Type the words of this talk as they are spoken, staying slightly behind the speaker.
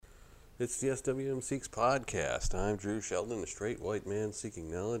It's the SWM Seeks podcast. I'm Drew Sheldon, a straight white man seeking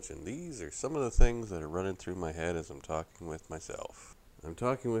knowledge, and these are some of the things that are running through my head as I'm talking with myself. I'm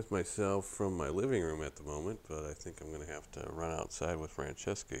talking with myself from my living room at the moment, but I think I'm going to have to run outside with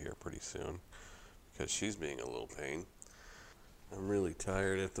Francesca here pretty soon because she's being a little pain. I'm really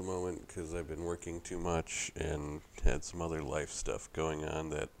tired at the moment because I've been working too much and had some other life stuff going on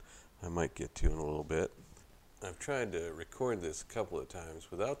that I might get to in a little bit. I've tried to record this a couple of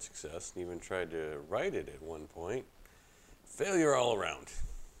times without success and even tried to write it at one point. Failure all around.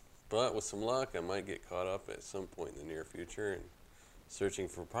 But with some luck, I might get caught up at some point in the near future and searching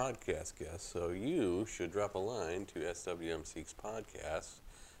for podcast guests. So you should drop a line to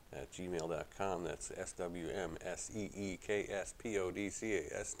swmseekspodcast@gmail.com. That's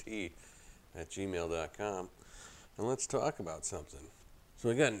swmseekspodcast@gmail.com. And let's talk about something. So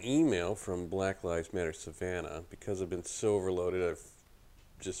I got an email from Black Lives Matter Savannah. Because I've been so overloaded, I've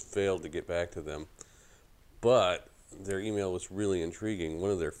just failed to get back to them. But their email was really intriguing. One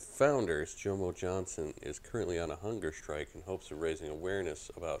of their founders, Jomo Johnson, is currently on a hunger strike in hopes of raising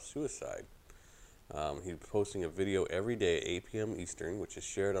awareness about suicide. He's posting a video every day at 8 p.m. Eastern, which is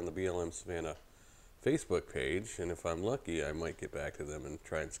shared on the BLM Savannah Facebook page. And if I'm lucky, I might get back to them and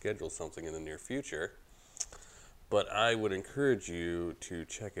try and schedule something in the near future. But I would encourage you to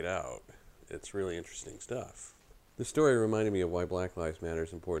check it out. It's really interesting stuff. This story reminded me of why Black Lives Matter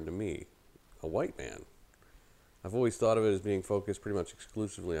is important to me, a white man. I've always thought of it as being focused pretty much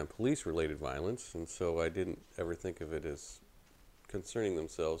exclusively on police-related violence, and so I didn't ever think of it as concerning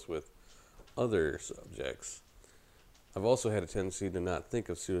themselves with other subjects. I've also had a tendency to not think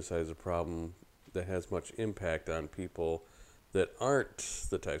of suicide as a problem that has much impact on people that aren't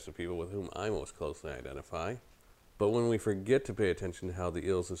the types of people with whom I most closely identify. But when we forget to pay attention to how the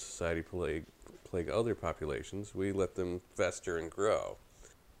ills of society plague other populations, we let them fester and grow.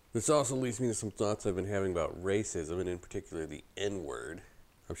 This also leads me to some thoughts I've been having about racism, and in particular the N-word.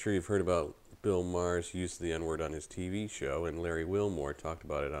 I'm sure you've heard about Bill Maher's use of the N-word on his TV show, and Larry Wilmore talked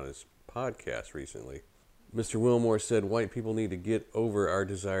about it on his podcast recently. Mr. Wilmore said white people need to get over our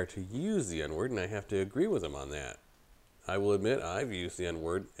desire to use the N-word, and I have to agree with him on that. I will admit I've used the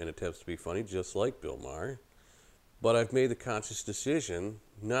N-word in attempts to be funny, just like Bill Maher. But I've made the conscious decision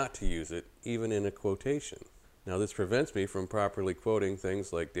not to use it, even in a quotation. Now, this prevents me from properly quoting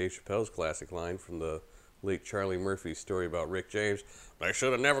things like Dave Chappelle's classic line from the late Charlie Murphy's story about Rick James, "They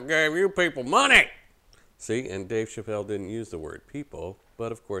should have never gave you people money!" See, and Dave Chappelle didn't use the word people,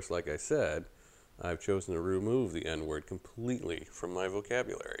 but of course, like I said, I've chosen to remove the N-word completely from my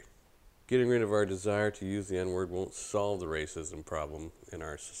vocabulary. Getting rid of our desire to use the N-word won't solve the racism problem in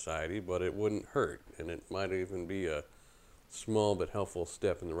our society, but it wouldn't hurt, and it might even be a small but helpful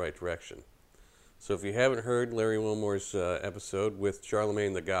step in the right direction. So if you haven't heard Larry Wilmore's episode with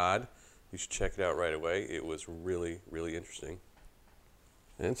Charlemagne the God, you should check it out right away. It was really, really interesting.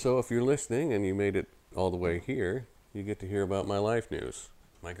 And so if you're listening and you made it all the way here, you get to hear about my life news.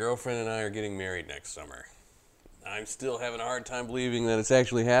 My girlfriend and I are getting married next summer. I'm still having a hard time believing that it's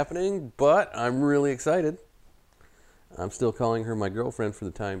actually happening, but I'm really excited. I'm still calling her my girlfriend for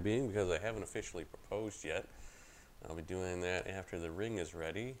the time being because I haven't officially proposed yet. I'll be doing that after the ring is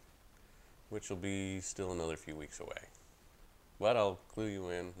ready, which will be still another few weeks away. But I'll clue you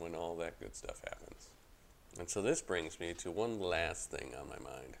in when all that good stuff happens. And so this brings me to one last thing on my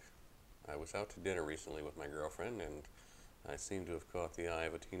mind. I was out to dinner recently with my girlfriend, and I seem to have caught the eye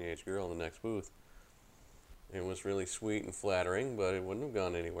of a teenage girl in the next booth. It was really sweet and flattering, but it wouldn't have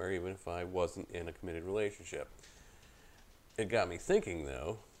gone anywhere even if I wasn't in a committed relationship. It got me thinking,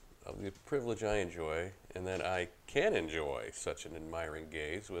 though, of the privilege I enjoy and that I can enjoy such an admiring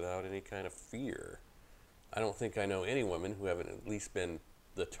gaze without any kind of fear. I don't think I know any women who haven't at least been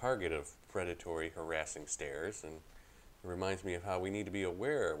the target of predatory, harassing stares, and it reminds me of how we need to be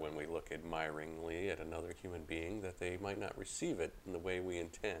aware when we look admiringly at another human being that they might not receive it in the way we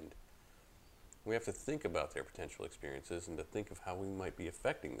intend. We have to think about their potential experiences and to think of how we might be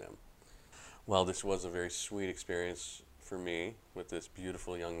affecting them. While this was a very sweet experience for me with this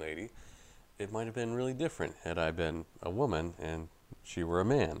beautiful young lady, it might have been really different had I been a woman and she were a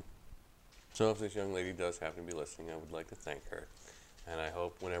man. So if this young lady does happen to be listening, I would like to thank her. And I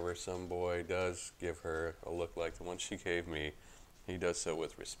hope whenever some boy does give her a look like the one she gave me, he does so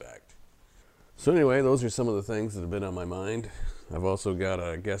with respect. So anyway, those are some of the things that have been on my mind. I've also got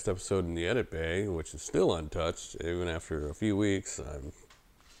a guest episode in the edit bay, which is still untouched, even after a few weeks. I'm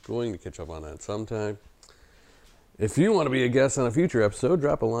going to catch up on that sometime. If you want to be a guest on a future episode,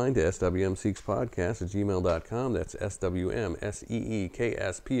 drop a line to swmseekspodcast@gmail.com. That's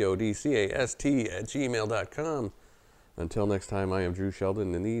swmseekspodcast@gmail.com. Until next time, I am Drew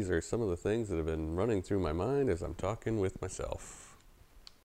Sheldon, and these are some of the things that have been running through my mind as I'm talking with myself.